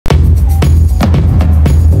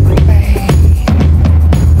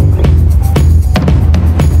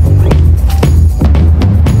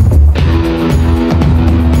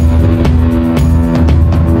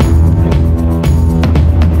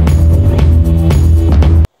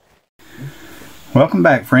Welcome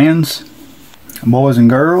back, friends, boys and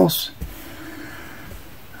girls.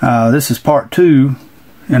 This is part 2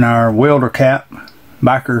 in our welder cap,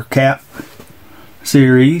 biker cap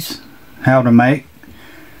series, how to make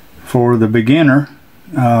for the beginner,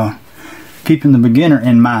 keeping the beginner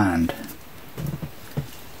in mind.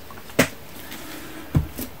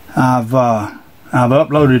 I've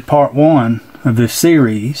uploaded part 1 of this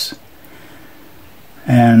series,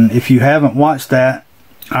 and if you haven't watched that,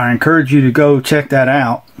 I encourage you to go check that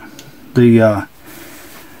out. The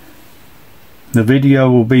video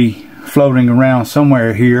will be floating around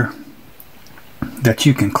somewhere here that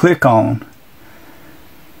you can click on,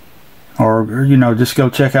 or just go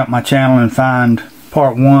check out my channel and find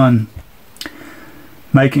part 1,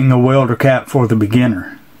 making a welder cap for the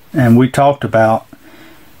beginner. And we talked about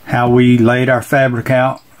how we laid our fabric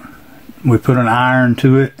out, we put an iron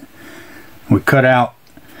to it, we cut out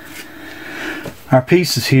our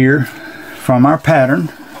pieces here from our pattern.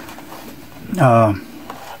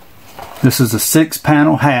 This is a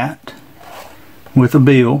 6-panel hat with a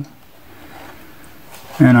bill,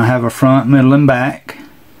 and I have a front, middle, and back.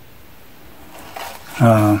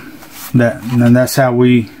 That's how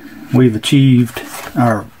we've achieved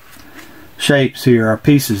our shapes here, our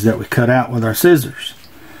pieces that we cut out with our scissors.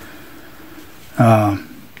 I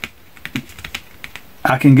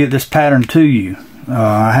can get this pattern to you.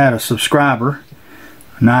 I had a subscriber,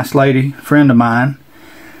 a nice lady, friend of mine.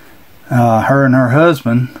 Her and her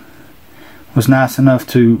husband was nice enough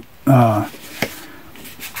to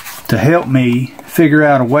help me figure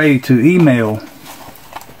out a way to email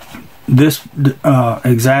this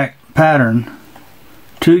exact pattern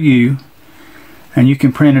to you, and you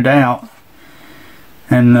can print it out.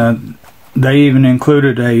 And they even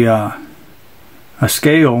included a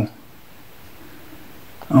scale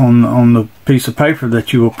on the piece of paper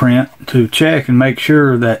that you will print to check and make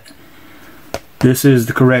sure that this is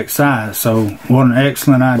the correct size. So what an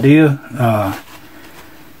excellent idea.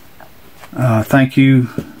 Thank you,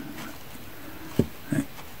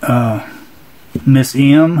 Miss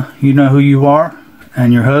M, you know who you are,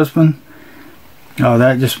 and your husband.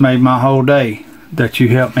 That just made my whole day that you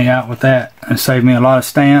helped me out with that, and saved me a lot of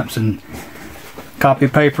stamps and copy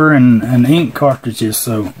paper and ink cartridges.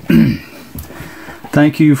 So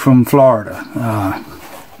thank you from Florida.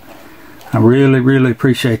 I really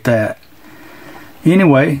appreciate that.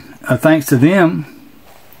 Anyway, thanks to them,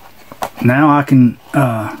 now I can,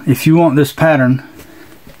 if you want this pattern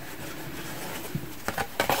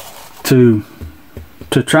to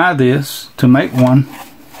try this, to make one,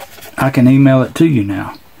 I can email it to you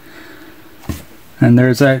now. And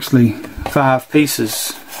there's actually 5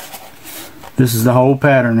 pieces. This is the whole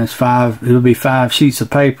pattern. It's 5. It'll be 5 sheets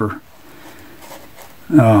of paper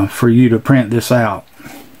for you to print this out.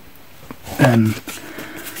 And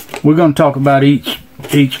we're going to talk about each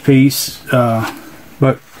piece,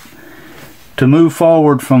 but to move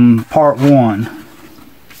forward from part 1,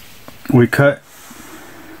 we cut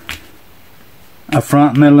a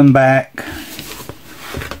front, middle, and back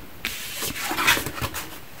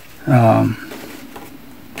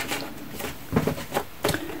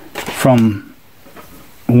from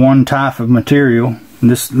one type of material.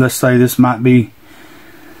 Let's say this might be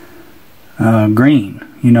green.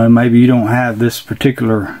 Maybe you don't have this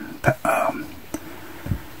particular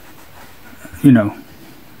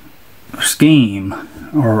scheme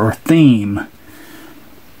or theme.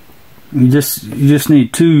 You just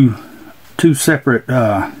need two separate.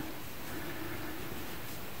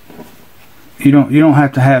 You don't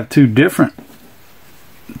have to have 2 different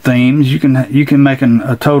themes. You can make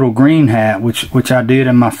a total green hat, which I did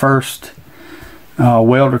in my first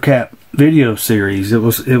welder cap video series. It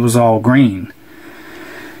was all green.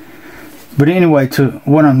 But anyway, to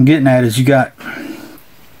what I'm getting at is, you got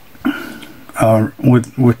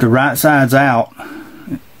with the right sides out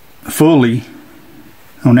fully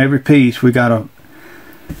on every piece. We got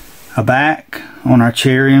a back on our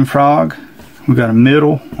cherry and frog, we got a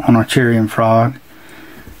middle on our cherry and frog,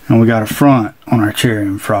 and we got a front on our cherry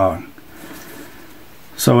and frog.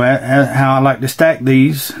 So how I like to stack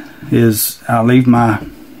these is, I'll leave my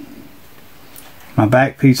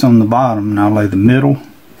back piece on the bottom, and I'll lay the middle,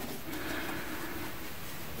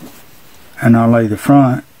 and I'll lay the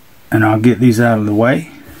front, and I'll get these out of the way.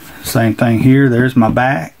 Same thing here. There's my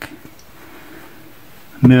back,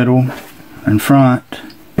 middle, and front,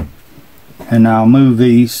 and I'll move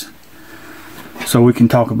these so we can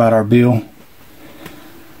talk about our bill.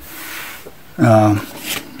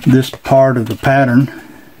 This part of the pattern,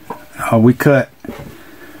 we cut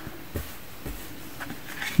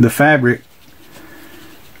the fabric.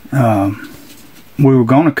 We were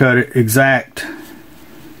going to cut it exact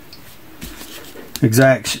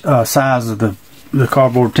exact size of the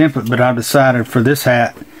cardboard template, but I decided for this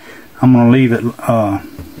hat I'm going to leave it a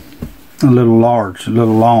little large, a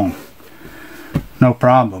little long. No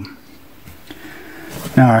problem.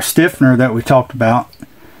 Now our stiffener that we talked about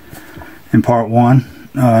in part 1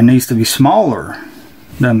 needs to be smaller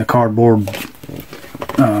than the cardboard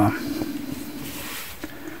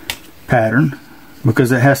pattern,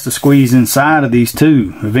 because it has to squeeze inside of these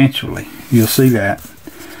two eventually. You'll see that.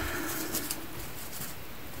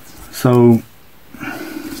 So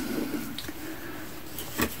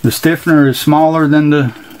the stiffener is smaller than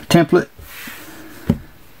the template,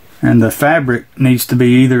 and the fabric needs to be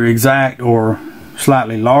either exact or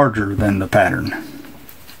slightly larger than the pattern.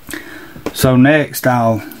 So next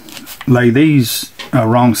I'll lay these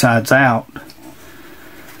wrong sides out.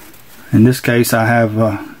 In this case I have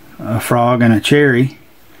a frog and a cherry,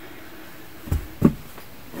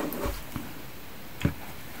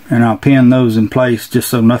 and I'll pin those in place just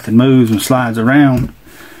so nothing moves and slides around,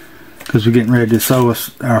 because we're getting ready to sew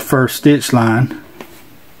our first stitch line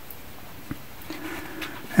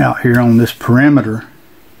out here on this perimeter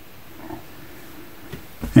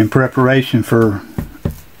in preparation for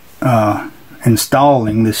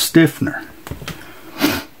installing this stiffener.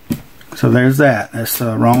 So there's that. That's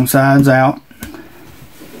the wrong sides out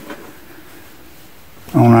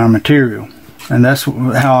on our material, and that's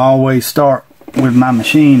how I always start with my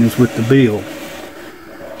machine, is with the build.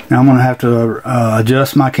 Now I'm going to have to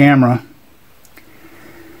adjust my camera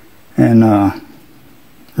and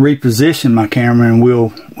reposition my camera, and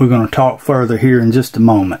we're going to talk further here in just a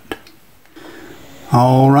moment.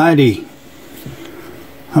 Alrighty,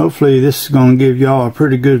 hopefully this is going to give y'all a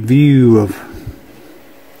pretty good view of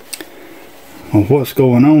what's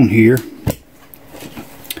going on here.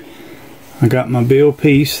 I got my build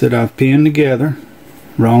piece that I've pinned together,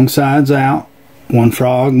 wrong sides out, one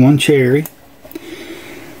frog, one cherry,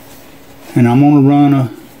 and I'm going to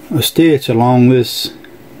run a stitch along this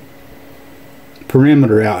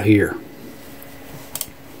perimeter out here.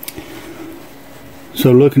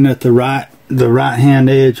 So looking at the right hand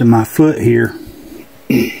edge of my foot here,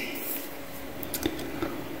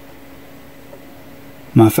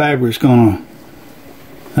 my fabric's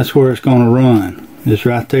that's where it's gonna run. It's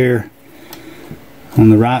right there on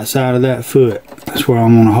the right side of that foot. That's where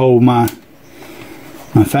I'm gonna hold my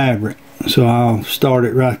fabric. So I'll start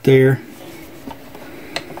it right there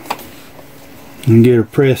and get her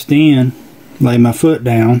pressed in, lay my foot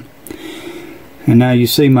down, and now you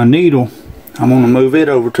see my needle. I'm going to move it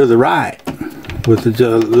over to the right with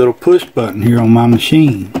the little push button here on my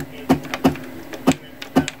machine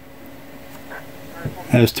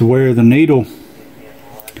as to where the needle,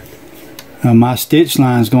 my stitch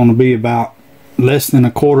line is going to be about less than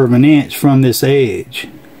 1/4 of an inch from this edge.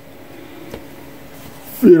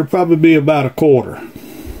 It'll probably be about 1/4.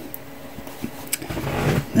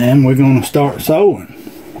 And we're going to start sewing.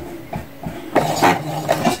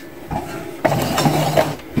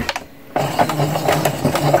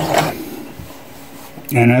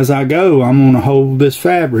 And as I go, I'm going to hold this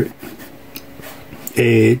fabric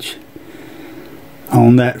edge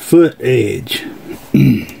on that foot edge.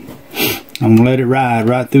 I'm going to let it ride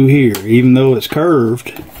right through here. Even though it's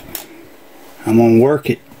curved, I'm going to work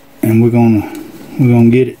it, and we're going to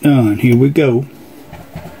get it done. Here we go.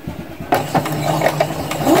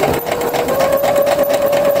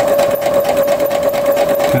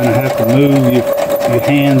 Kind of have to move your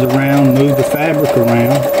hands around, move the fabric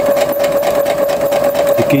around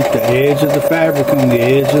to keep the edge of the fabric on the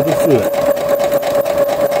edge of the foot.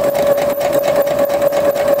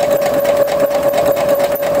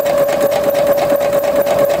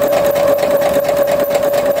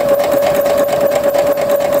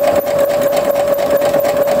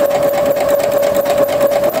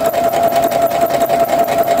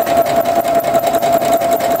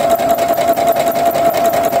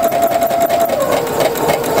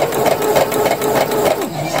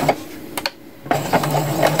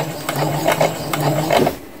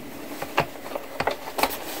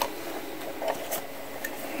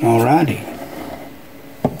 Alrighty.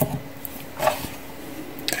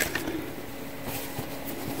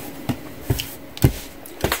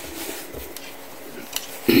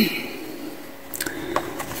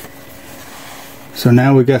 So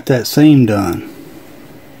now we got that seam done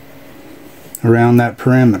around that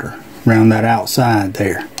perimeter, around that outside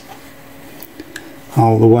there,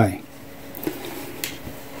 all the way.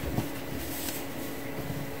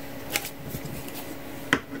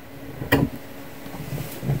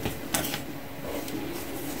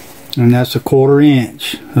 And that's 1/4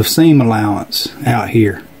 inch of seam allowance out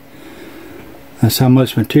here. That's how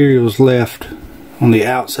much material is left on the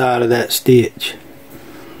outside of that stitch.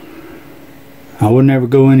 I would never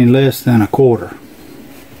go any less than 1/4,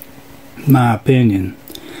 my opinion,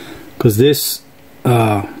 because this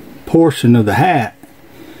portion of the hat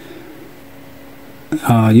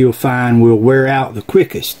you'll find will wear out the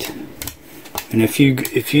quickest. And if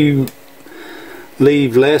you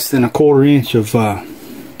leave less than 1/4 inch of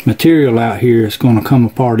material out here, it's going to come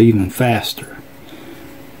apart even faster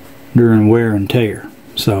during wear and tear.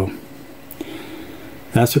 So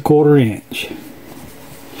that's 1/4 inch.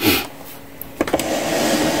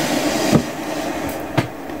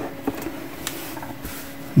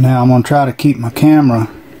 Now I'm going to try to keep my camera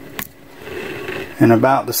in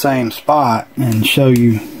about the same spot and show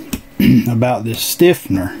you about this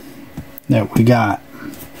stiffener that we got.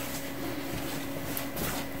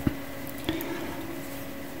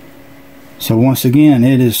 So once again,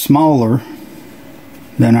 it is smaller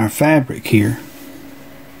than our fabric here,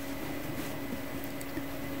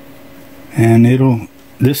 and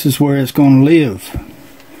this is where it's going to live,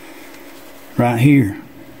 right here.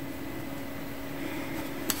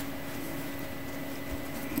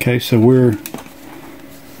 Okay, so we're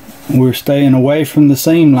staying away from the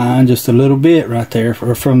seam line just a little bit right there,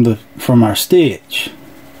 or from our stitch.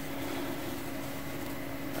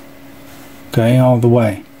 Okay, all the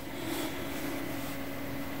way.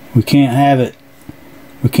 We can't have it,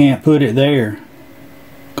 we can't put it there,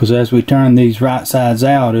 because as we turn these right sides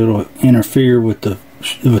out, it'll interfere with the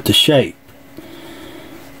shape.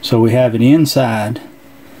 So we have it inside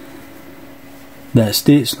that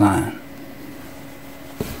stitch line.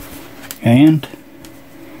 And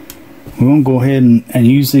we're going to go ahead and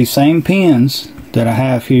use these same pins that I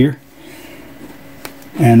have here,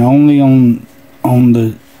 and only on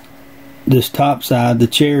this top side, the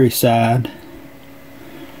cherry side,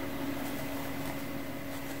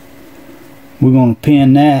 we're going to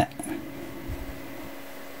pin that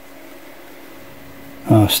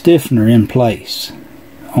stiffener in place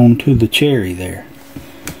onto the cherry there,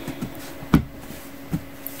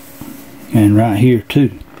 and right here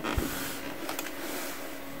too.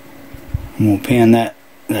 I'm going to pin that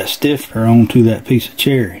stiffener onto that piece of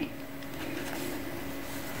cherry.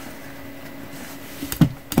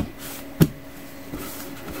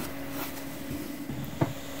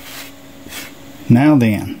 Now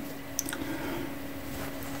then,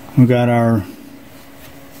 we got our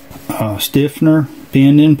stiffener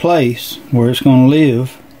pinned in place where it's going to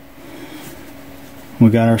live. We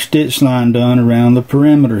got our stitch line done around the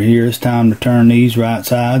perimeter here. It's time to turn these right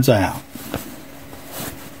sides out.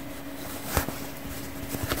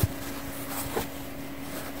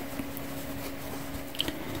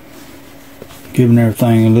 Giving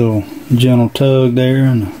everything a little gentle tug there,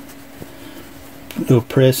 and a little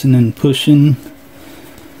pressing and pushing.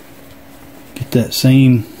 Get that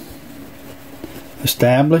seam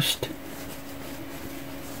established.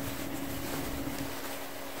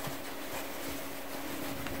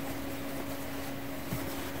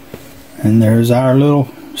 And there's our little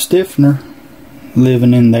stiffener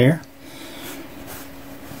living in there.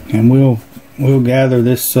 And we'll gather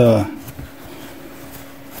this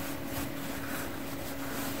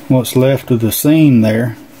what's left of the seam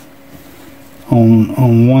there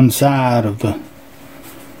on one side of the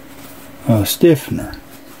stiffener.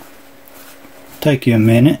 Take you a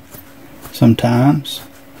minute sometimes.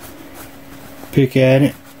 Pick at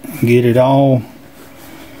it, get it all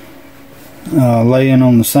laying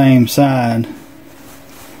on the same side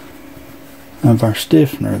of our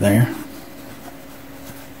stiffener there.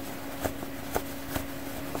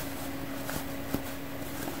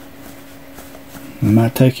 It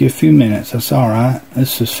might take you a few minutes, that's alright,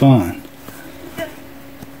 this is fun.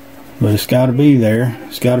 But it's got to be there,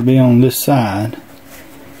 it's got to be on this side.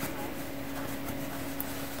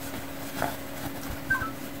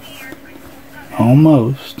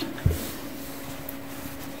 Almost.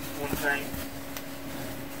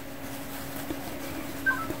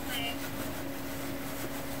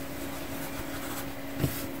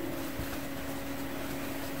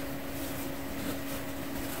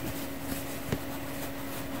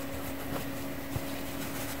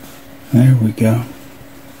 There we go.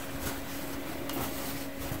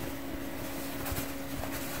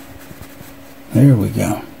 There we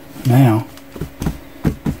go. Now,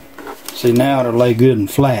 see, now it'll lay good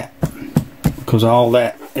and flat because all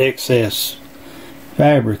that excess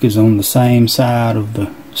fabric is on the same side of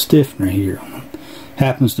the stiffener here.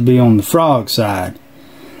 Happens to be on the frog side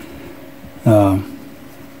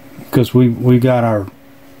because we got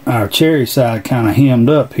our cherry side kind of hemmed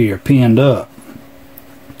up here, pinned up.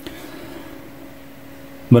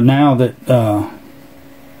 But now that that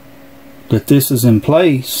this is in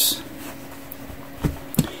place,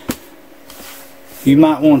 you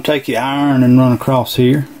might want to take your iron and run across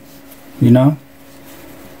here, you know.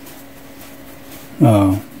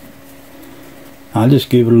 I'll just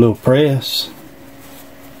give it a little press.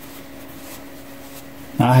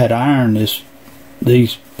 I had ironed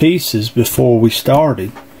these pieces before we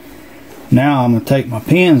started. Now I'm going to take my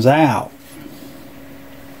pins out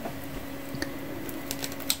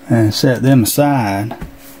and set them aside,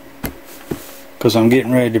 because I'm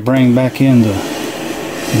getting ready to bring back in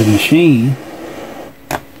the machine.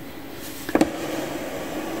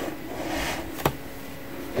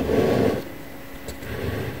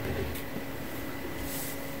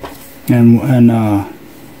 And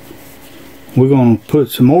we're going to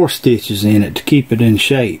put some more stitches in it to keep it in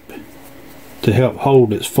shape, to help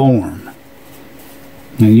hold its form.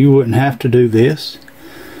 And you wouldn't have to do this,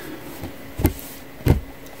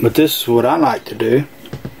 but this is what I like to do.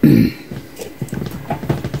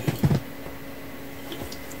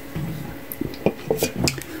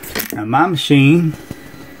 Now my machine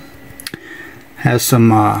has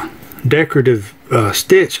some decorative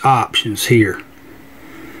stitch options here.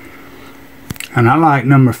 And I like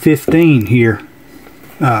number 15 here.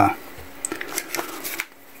 I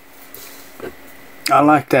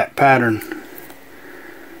like that pattern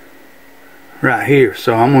right here,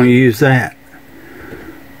 so I'm going to use that.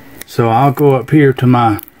 So I'll go up here to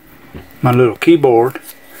my little keyboard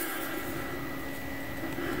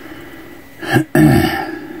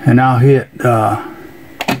and I'll hit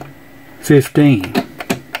 15.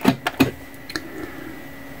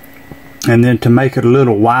 And then to make it a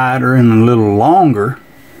little wider and a little longer,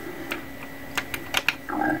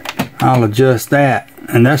 I'll adjust that.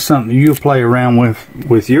 And that's something you'll play around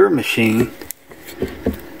with your machine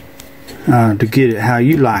to get it how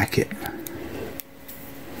you like it.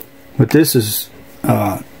 But this is,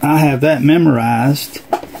 I have that memorized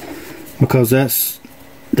because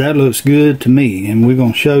that looks good to me. And we're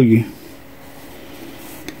going to show you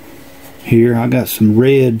here. I got some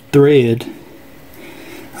red thread.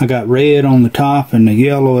 I got red on the top and the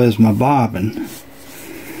yellow as my bobbin.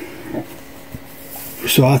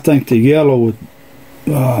 So I think the yellow would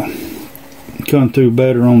come through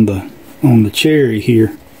better on the cherry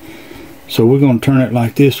here. So we're going to turn it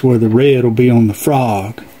like this, where the red will be on the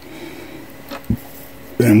frog.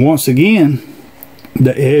 And once again,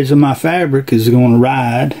 the edge of my fabric is going to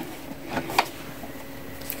ride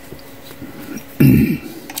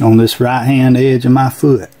on this right hand edge of my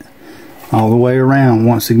foot, all the way around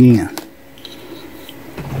once again.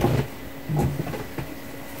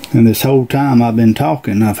 And this whole time I've been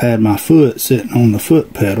talking, I've had my foot sitting on the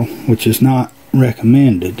foot pedal, which is not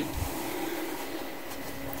recommended.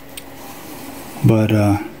 But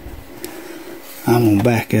I'm going to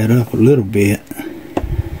back that up a little bit.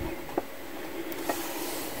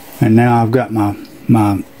 And now I've got my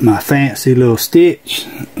fancy little stitch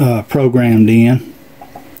programmed in.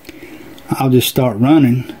 I'll just start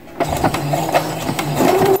running.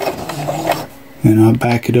 And I'll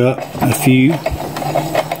back it up a few.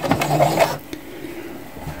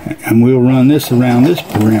 And we'll run this around this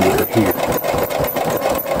perimeter here.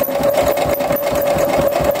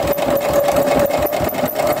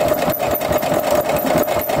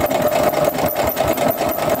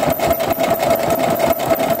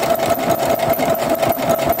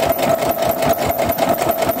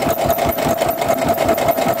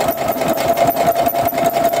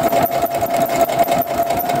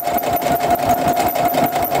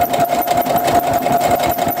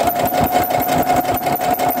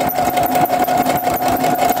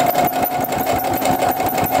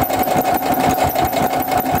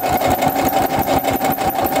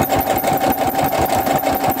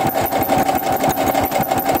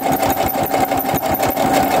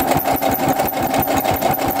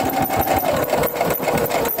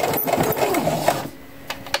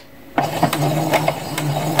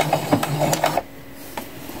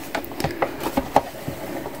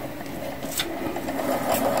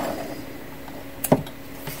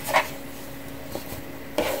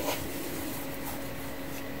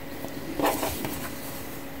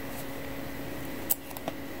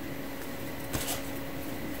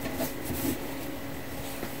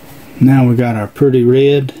 Now we got our pretty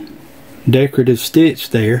red decorative stitch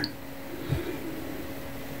there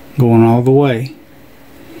going all the way,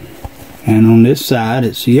 and on this side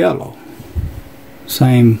it's yellow.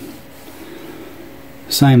 Same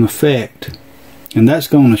effect, and that's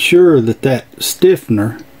going to assure that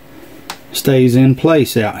stiffener stays in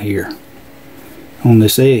place out here on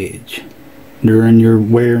this edge during your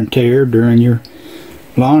wear and tear, during your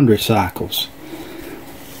laundry cycles.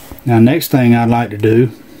 Now next thing I'd like to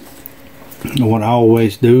do, what I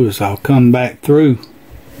always do, is I'll come back through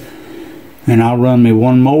and I'll run me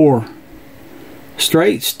one more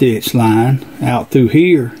straight stitch line out through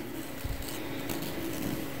here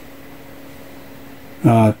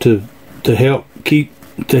to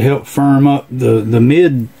help firm up the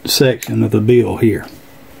mid section of the bill here.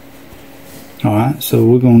 Alright, so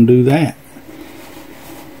we're going to do that.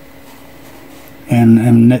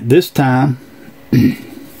 And this time,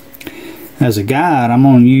 as a guide, I'm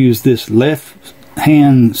going to use this left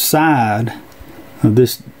hand side of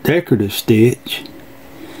this decorative stitch,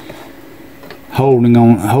 holding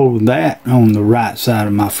that on the right side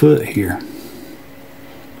of my foot here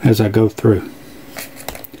as I go through,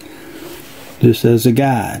 just as a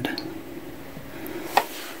guide.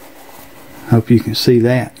 Hope you can see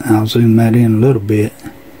that. I'll zoom that in a little bit.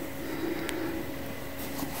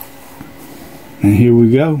 And here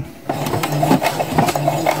we go.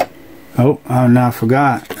 Oh, and I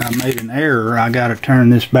forgot. I made an error. I got to turn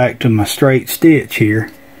this back to my straight stitch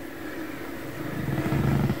here.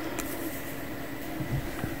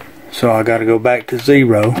 So I got to go back to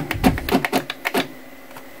 0.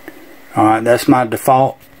 Alright, that's my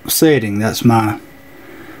default setting. That's my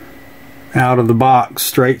out of the box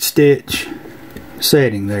straight stitch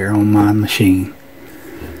setting there on my machine.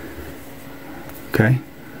 Okay,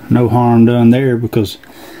 no harm done there, because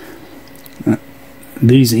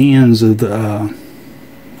these ends of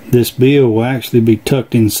this bill will actually be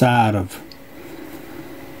tucked inside of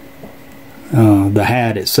the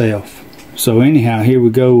hat itself. So anyhow, here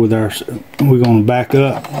we go with our, we're going to back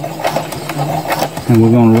up and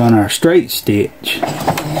we're going to run our straight stitch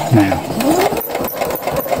now.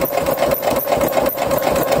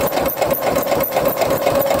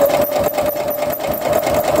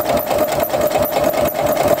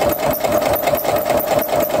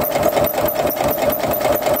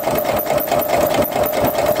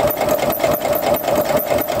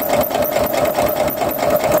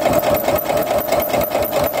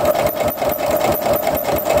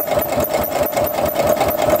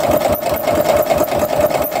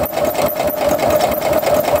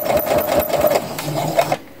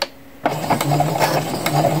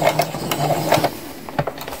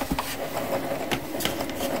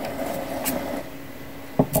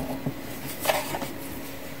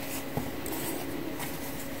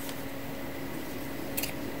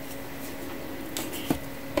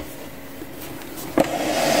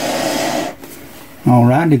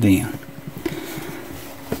 Alrighty then.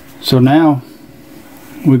 So now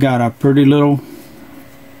we got a pretty little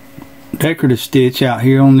decorative stitch out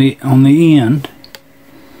here on the end,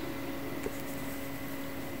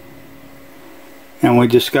 and we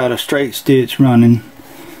just got a straight stitch running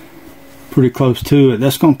pretty close to it.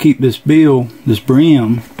 That's going to keep this bill, this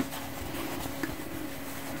brim,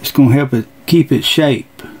 it's going to help it keep its shape.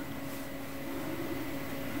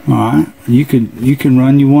 Alright, you can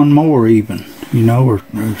run you one more even, you know, or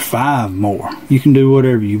 5 more. You can do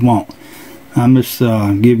whatever you want. I'm just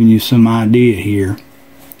giving you some idea here.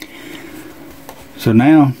 So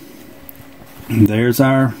now there's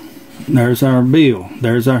our bill.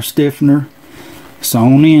 There's our stiffener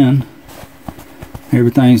sewn in.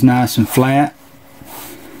 Everything's nice and flat,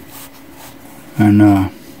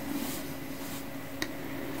 and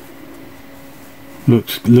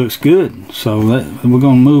looks good. So we're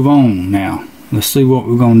going to move on now. Let's see what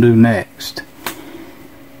we're going to do next.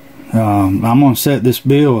 I'm going to set this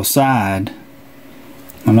bill aside,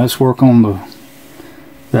 and let's work on the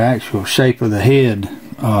actual shape of the head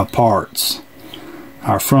parts,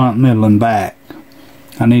 our front, middle, and back.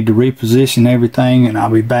 I need to reposition everything, and I'll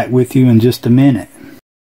be back with you in just a minute.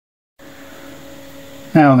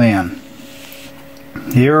 Now then,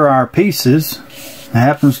 here are our pieces. It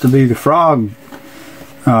happens to be the frog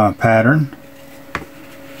pattern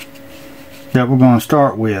that we're going to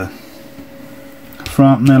start with.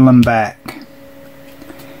 Front, middle, and back.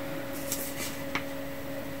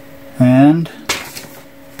 And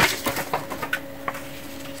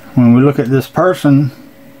when we look at this person,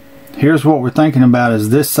 here's what we're thinking about, is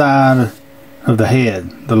this side of the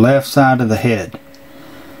head, the left side of the head.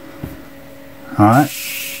 Alright,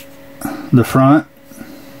 the front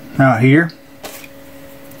out here.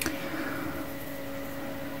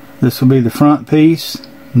 This will be the front piece,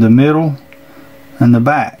 the middle, and the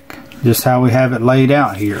back. Just how we have it laid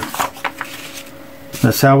out here.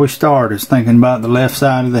 That's how we start, is thinking about the left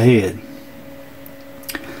side of the head.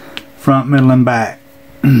 Front, middle, and back.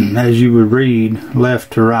 As you would read,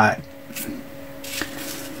 left to right.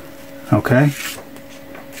 Okay?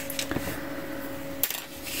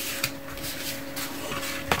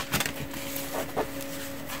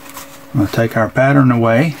 We'll take our pattern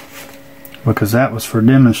away, because that was for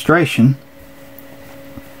demonstration.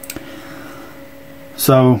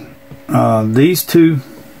 So these two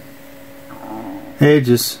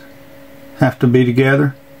edges have to be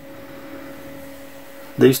together.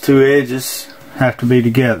 These two edges have to be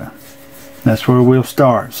together. That's where we'll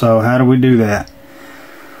start. So how do we do that?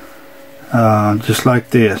 Just like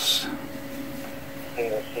this.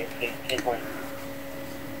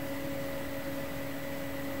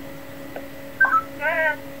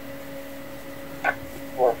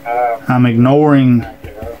 I'm ignoring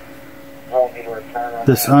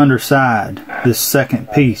this underside, this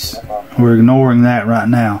second piece. We're ignoring that right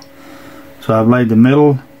now. So I've laid the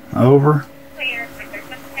middle over,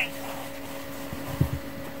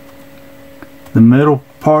 the middle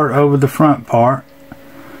part over the front part,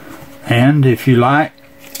 and if you like,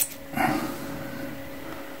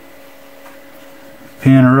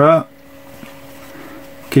 pin her up,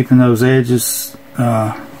 keeping those edges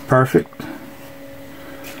perfect.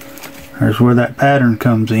 There's where that pattern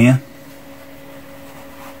comes in.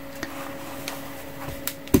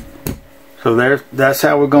 So that's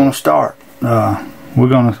how we're going to start. We're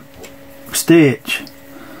going to stitch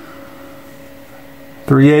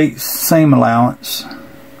 3/8 seam allowance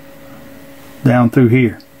down through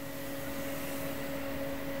here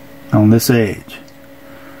on this edge.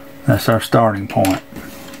 That's our starting point.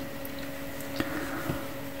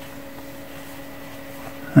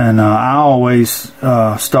 And I always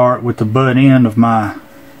start with the butt end of my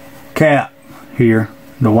cap here,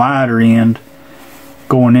 the wider end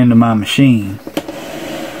going into my machine.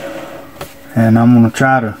 And I'm going to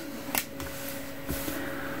try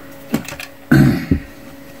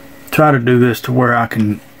to do this to where I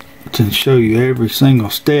can show you every single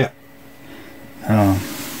step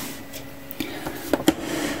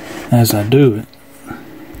as I do it.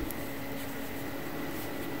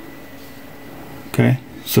 Okay,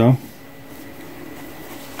 so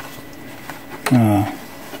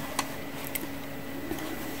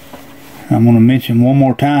I'm going to mention one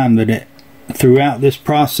more time that throughout this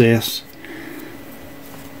process,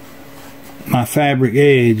 my fabric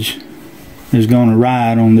edge is going to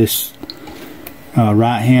ride on this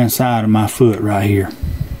right hand side of my foot right here.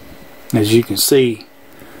 As you can see,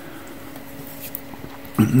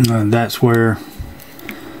 that's where,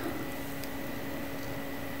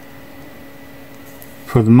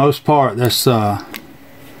 for the most part, that's how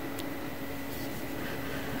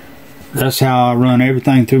I run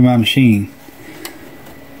everything through my machine.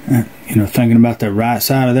 You know, thinking about that right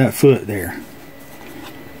side of that foot there.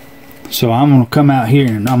 So I'm going to come out here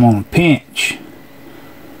and I'm going to pinch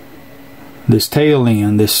this tail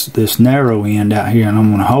end, this narrow end out here, and I'm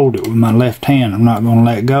going to hold it with my left hand. I'm not going to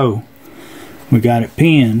let go. We got it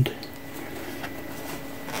pinned.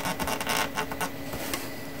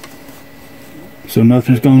 So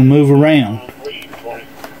nothing's going to move around.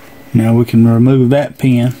 Now we can remove that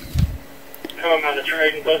pin.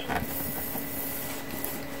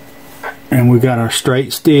 And we got our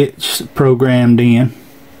straight stitch programmed in.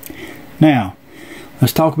 Now,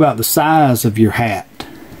 let's talk about the size of your hat.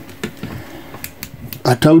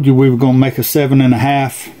 I told you we were going to make a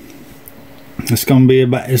 7.5. It's going to be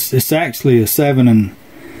about, it's actually a 7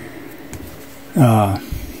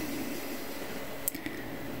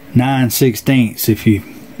 9/16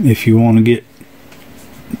 if you want to get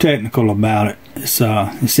technical about it.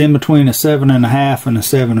 It's in between a 7.5 and a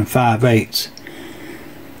 7 5/8,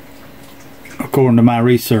 according to my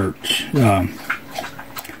research.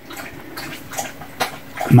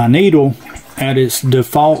 My needle at its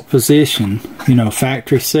default position, you know,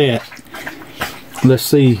 factory set. Let's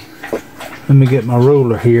see, let me get my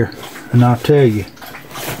ruler here and I'll tell you.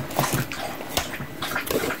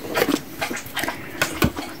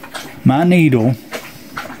 My needle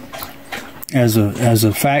as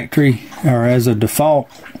a factory, or as a default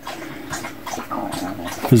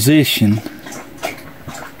position,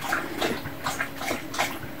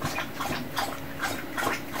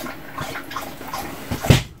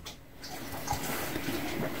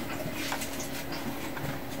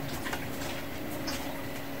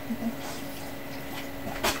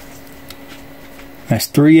 that's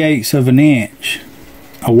 3/8 of an inch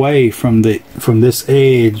away from this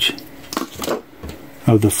edge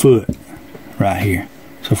of the foot right here.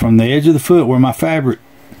 So from the edge of the foot where my fabric,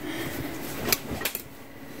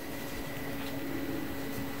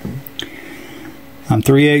 I'm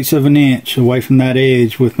 3/8 of an inch away from that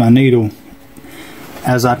edge with my needle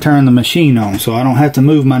as I turn the machine on, so I don't have to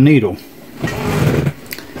move my needle.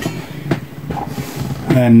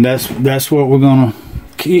 And that's what we're gonna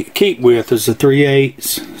keep with, is the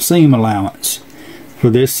 3/8 seam allowance for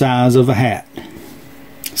this size of a hat.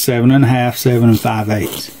 7.5, 7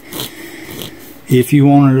 5/8. If you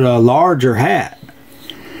wanted a larger hat,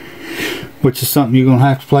 which is something you're going to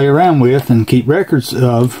have to play around with and keep records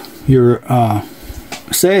of your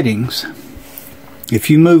settings. If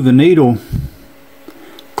you move the needle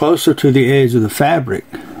closer to the edge of the fabric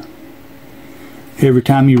every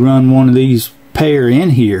time you run one of these pair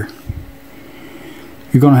in here,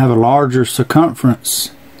 you're going to have a larger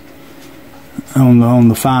circumference on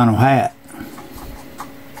the final hat.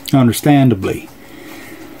 Understandably,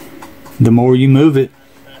 the more you move it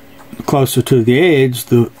closer to the edge,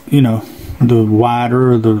 the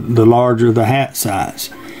wider or the larger the hat size.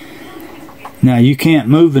 Now you can't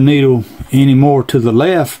move the needle any more to the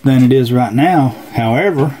left than it is right now.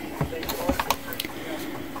 However,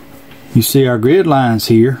 you see our grid lines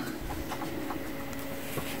here.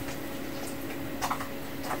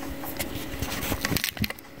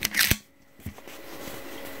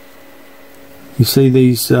 You see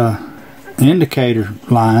these indicator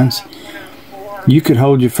lines. You could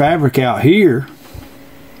hold your fabric out here,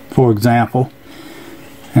 for example,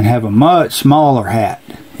 and have a much smaller hat.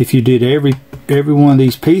 If you did every one of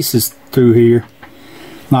these pieces through here,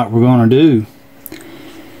 like we're going to do,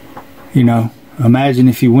 imagine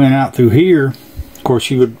if you went out through here. Of course,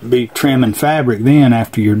 you would be trimming fabric then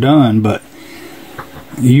after you're done, but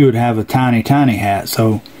you would have a tiny hat.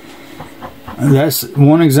 So that's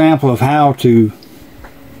one example of how to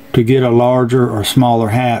get a larger or smaller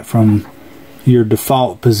hat from your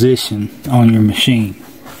default position on your machine.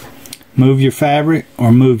 Move your fabric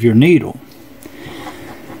or move your needle.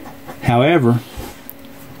 However,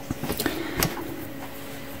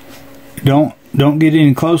 don't get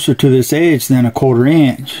any closer to this edge than 1/4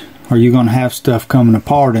 inch, or you're going to have stuff coming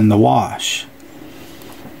apart in the wash.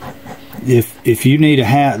 If you need a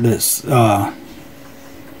hat that's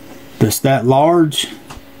that large,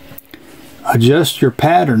 adjust your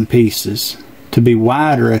pattern pieces to be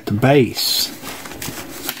wider at the base.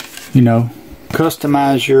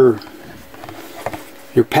 Customize your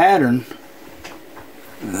pattern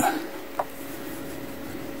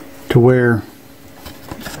to where,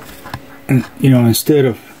 instead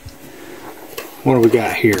of, what do we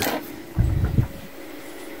got here?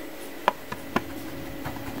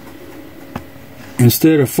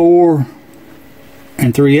 Instead of 4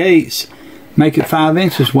 3/8, make it 5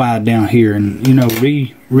 inches wide down here, and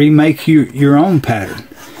remake your own pattern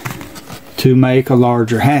to make a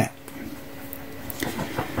larger hat.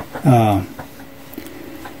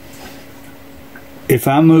 If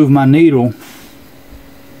I move my needle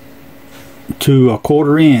to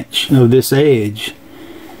 1/4 inch of this edge,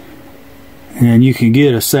 and you can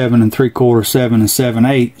get a 7 3/4, 7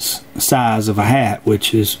 7/8 size of a hat,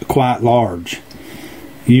 which is quite large.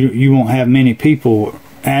 You won't have many people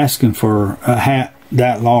asking for a hat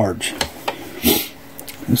that large,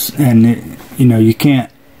 and you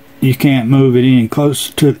can't move it any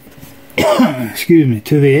closer to excuse me,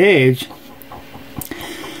 to the edge,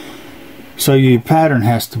 so your pattern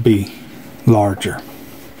has to be larger.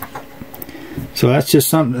 So that's just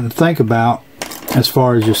something to think about as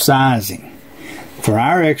far as your sizing. For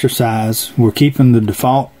our exercise, we're keeping the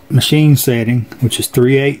default machine setting, which is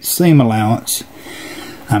 3/8 seam allowance.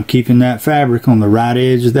 I'm keeping that fabric on the right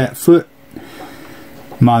edge of that foot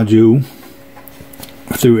module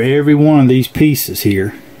through every one of these pieces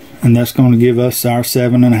here, and that's going to give us our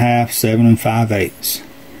 7 1/2, 7 5/8.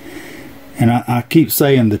 And I keep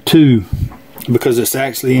saying the 2 because it's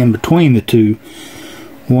actually in between the 2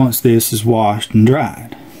 once this is washed and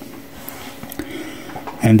dried.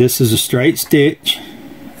 And this is a straight stitch.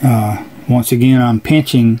 Once again, I'm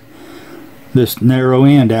pinching this narrow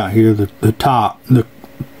end out here, the top, the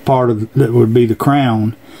part of that would be the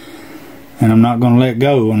crown, and I'm not going to let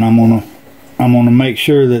go, and I'm going to make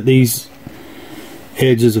sure that these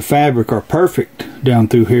edges of fabric are perfect down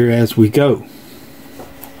through here as we go.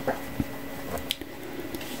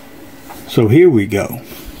 So here we go.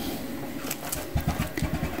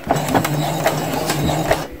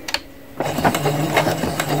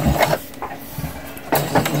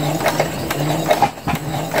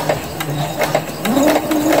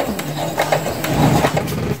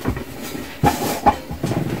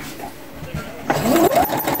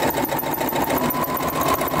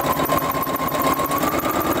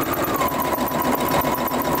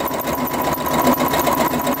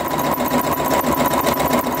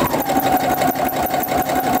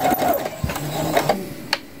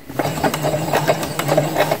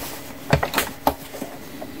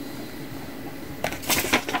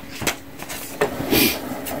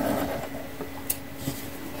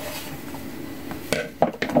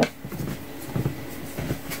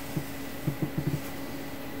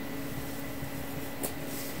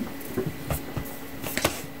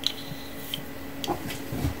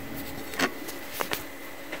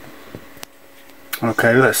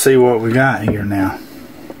 Okay, let's see what we got here now.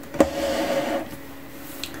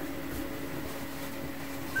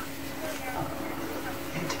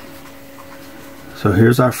 So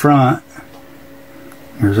here's our front,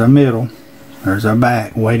 here's our middle, there's our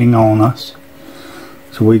back waiting on us.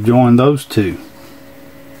 So we've joined those two,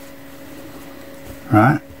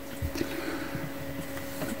 right?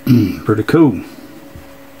 Pretty cool.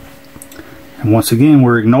 And once again,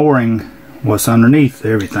 we're ignoring what's underneath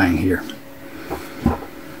everything here.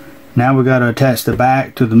 Now we got to attach the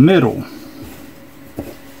back to the middle.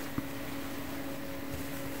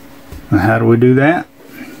 And how do we do that?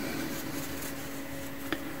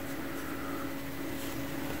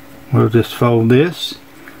 We'll just fold this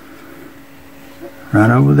right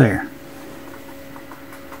over there,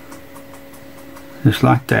 just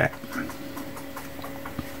like that.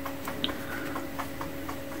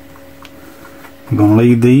 We're going to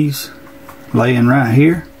leave these laying right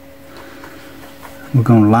here. We're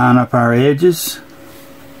going to line up our edges,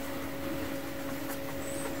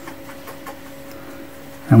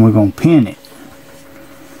 and we're going to pin it.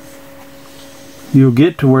 You'll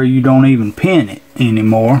get to where you don't even pin it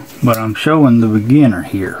anymore, but I'm showing the beginner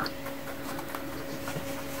here.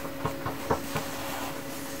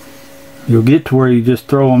 You'll get to where you just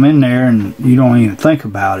throw them in there and you don't even think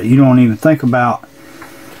about it. You don't even think about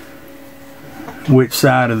which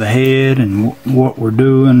side of the head and what we're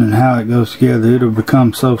doing and how it goes together. It'll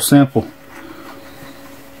become so simple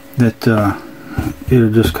that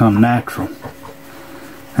it'll just come natural.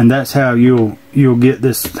 And that's how you'll get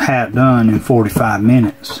this hat done in 45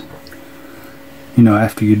 minutes. You know,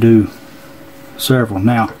 after you do several.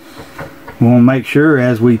 Now, we want to make sure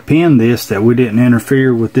as we pin this that we didn't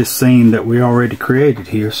interfere with this seam that we already created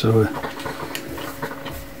here. So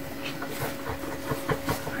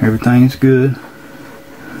everything is good.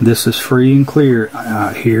 This is free and clear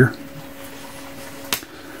here.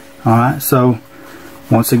 Alright, so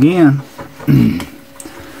once again,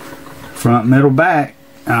 front, middle, back.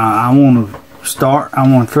 I want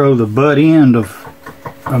to throw the butt end of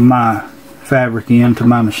my fabric into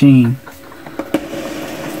my machine.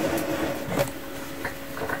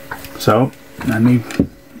 So let me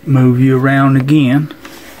move you around again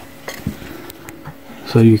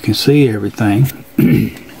so you can see everything.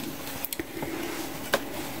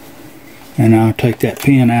 And I'll take that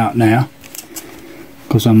pin out now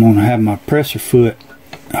because I'm going to have my presser foot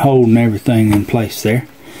holding everything in place there.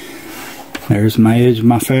 There's my edge of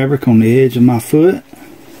my fabric on the edge of my foot,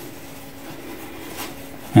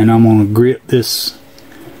 and I'm going to grip this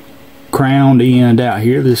crowned end out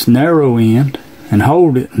here, this narrow end, and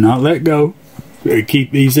hold it and not let go.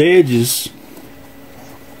 Keep these edges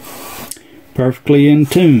perfectly in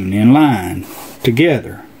tune, in line,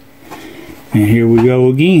 together. And here we go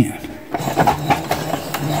again.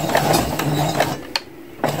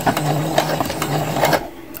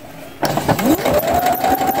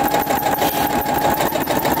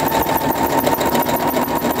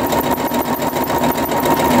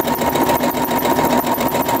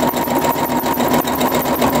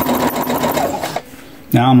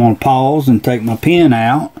 Now I'm going to pause and take my pin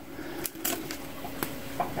out,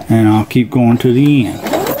 and I'll keep going to the end.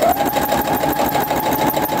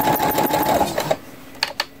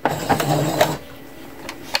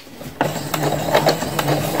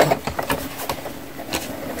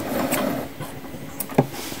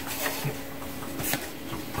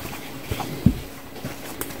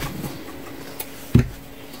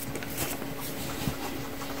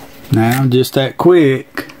 Now just that quick.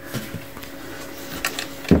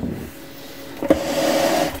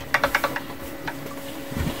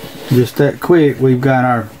 Just that quick, we've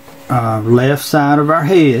got our left side of our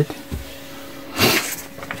head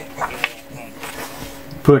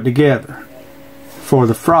put together for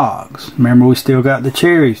the frogs. Remember, we still got the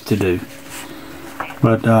cherries to do.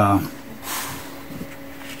 But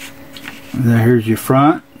here's your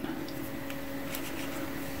front,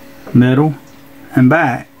 middle, and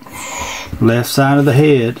back. Left side of the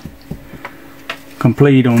head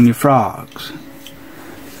complete on your frogs.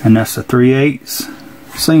 And that's a 3/8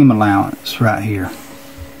 seam allowance right here.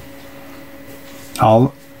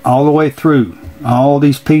 All the way through. All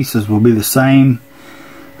these pieces will be the same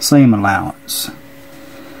seam allowance.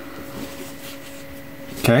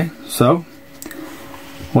 Okay, so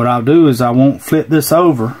what I'll do is I won't flip this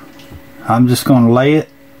over. I'm just going to lay it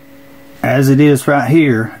as it is right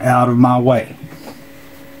here out of my way.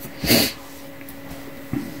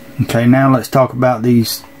 Okay, now let's talk about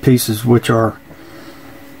these pieces which are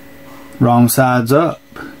wrong sides up.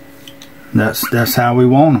 That's how we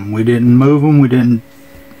want them. We didn't move them. We didn't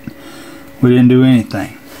do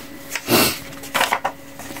anything.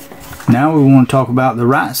 Now we want to talk about the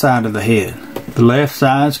right side of the head. The left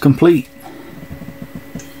side's complete.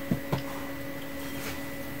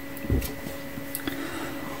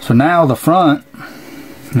 So now the front,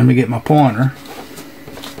 let me get my pointer.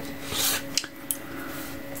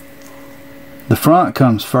 The front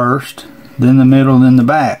comes first, then the middle, then the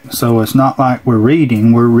back. So it's not like we're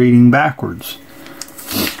reading backwards.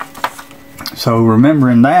 So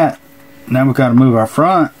remembering that, now we've got to move our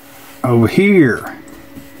front over here.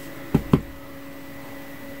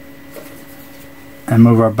 And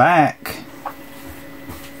move our back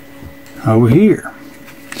over here.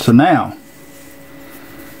 So now,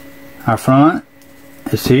 our front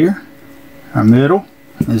is here, our middle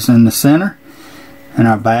is in the center, and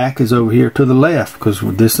our back is over here to the left, because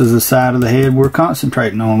this is the side of the head we're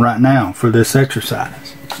concentrating on right now for this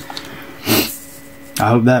exercise. I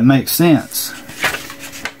hope that makes sense.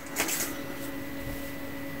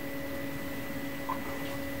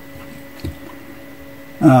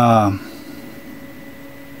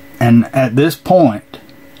 And at this point,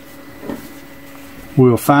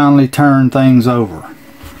 we'll finally turn things over.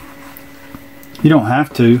 You don't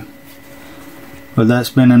have to, but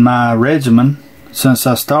that's been in my regimen since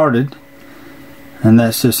I started, and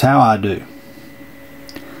that's just how I do.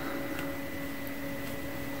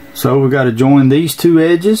 So we got to join these two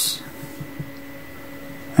edges,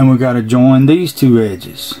 and we got to join these two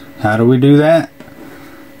edges. How do we do that?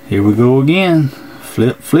 Here we go again.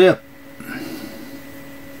 Flip, flip.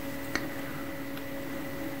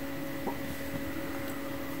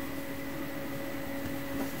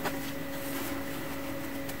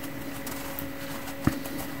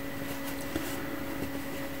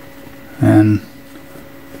 And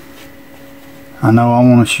I know I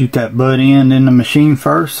want to shoot that butt end in the machine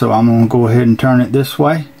first, so I'm going to go ahead and turn it this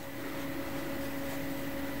way.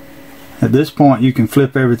 At this point, you can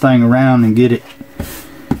flip everything around and get it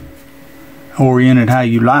oriented how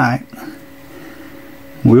you like.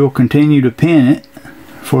 We'll continue to pin it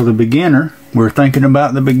for the beginner. We're thinking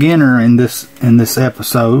about the beginner in this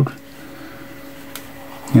episode,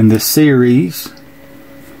 in this series.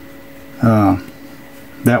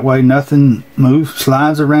 That way nothing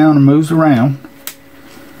slides around or moves around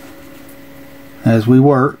as we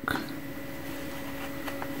work.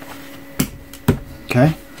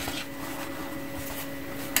 Okay.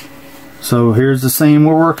 So here's the seam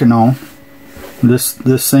we're working on. This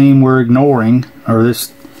seam we're ignoring, or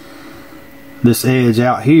this edge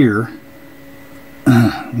out here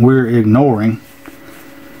we're ignoring.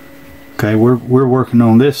 Okay, we're working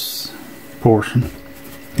on this portion,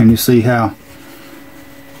 and you see how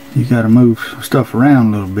you got to move stuff around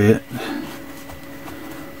a little bit.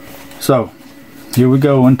 So here we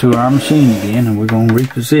go into our machine again, and we're going to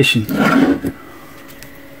reposition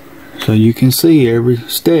so you can see every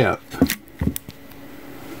step.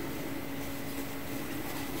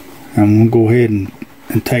 I'm going to go ahead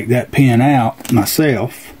and take that pin out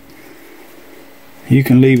myself. You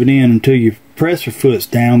can leave it in until your presser foot's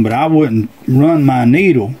down, but I wouldn't run my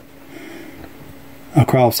needle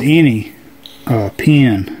across any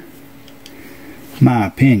pin, my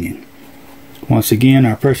opinion. Once again,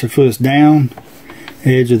 our pressure foot's down,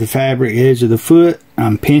 edge of the fabric, edge of the foot.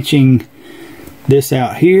 I'm pinching this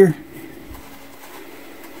out here,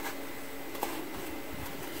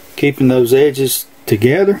 keeping those edges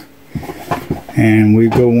together, and we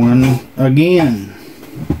go on again.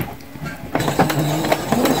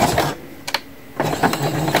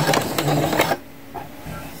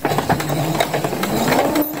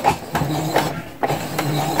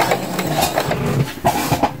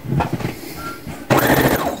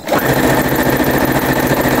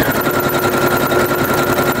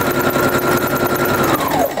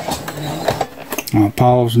 I'll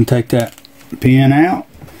pause and take that pin out.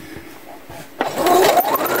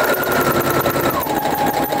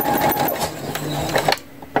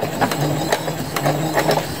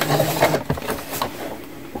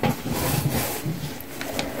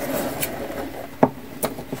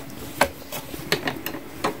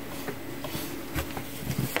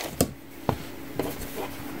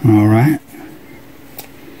 All right.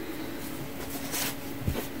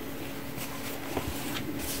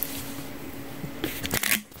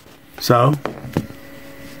 So,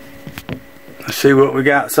 let's see what we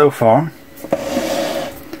got so far.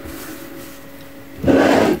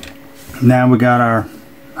 Now we got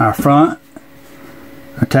our front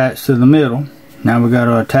attached to the middle. Now we got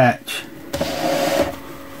to attach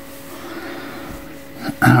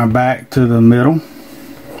our back to the middle.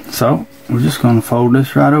 So, we're just going to fold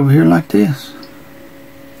this right over here like this.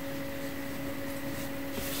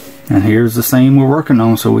 And here's the seam we're working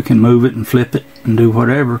on, so we can move it and flip it and do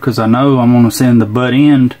whatever, because I know I'm going to send the butt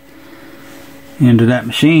end into that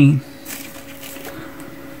machine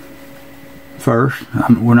first.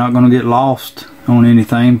 We're not going to get lost on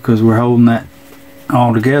anything because we're holding that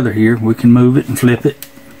all together here. We can move it and flip it.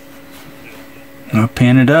 I'll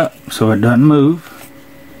pin it up so it doesn't move.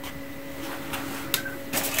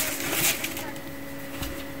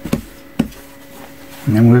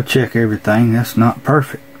 And then we'll check everything. That's not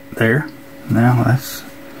perfect there. Now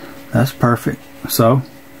that's perfect. So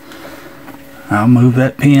I'll move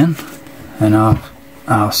that pin and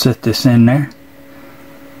I'll set this in there.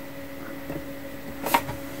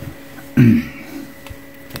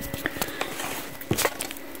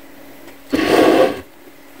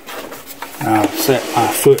 I'll set my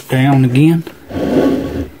foot down again,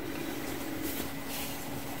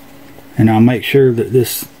 and I'll make sure that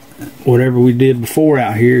this, whatever we did before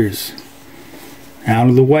out here, is out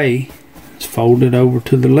of the way. It's folded over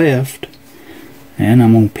to the left, and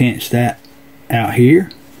I'm going to pinch that out here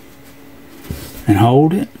and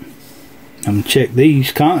hold it. I'm going to check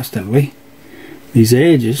these constantly. These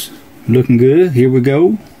edges looking good. Here we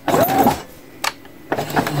go.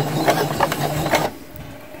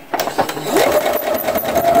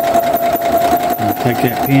 Take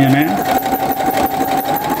that pin out.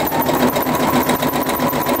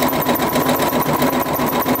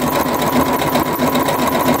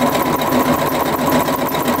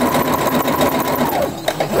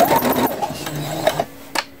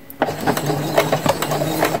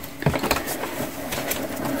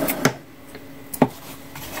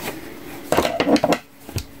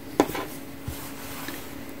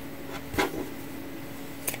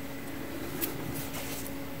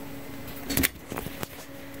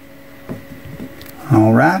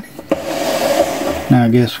 Alrighty. Now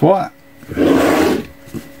guess what?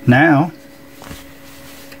 Now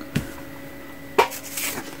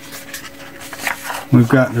we've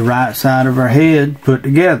got the right side of our head put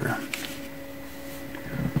together.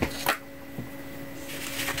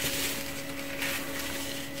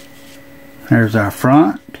 There's our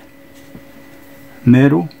front,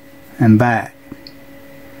 middle, and back.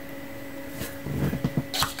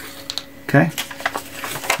 Okay.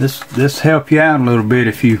 This help you out a little bit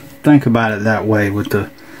if you think about it that way with the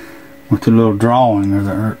little drawing,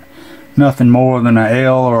 or nothing more than an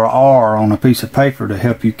L or a R on a piece of paper to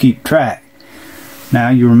help you keep track. Now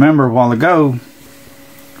you remember a while ago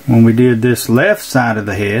when we did this left side of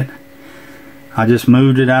the head, I just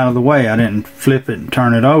moved it out of the way. I didn't flip it and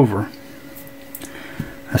turn it over.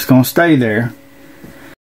 That's going to stay there.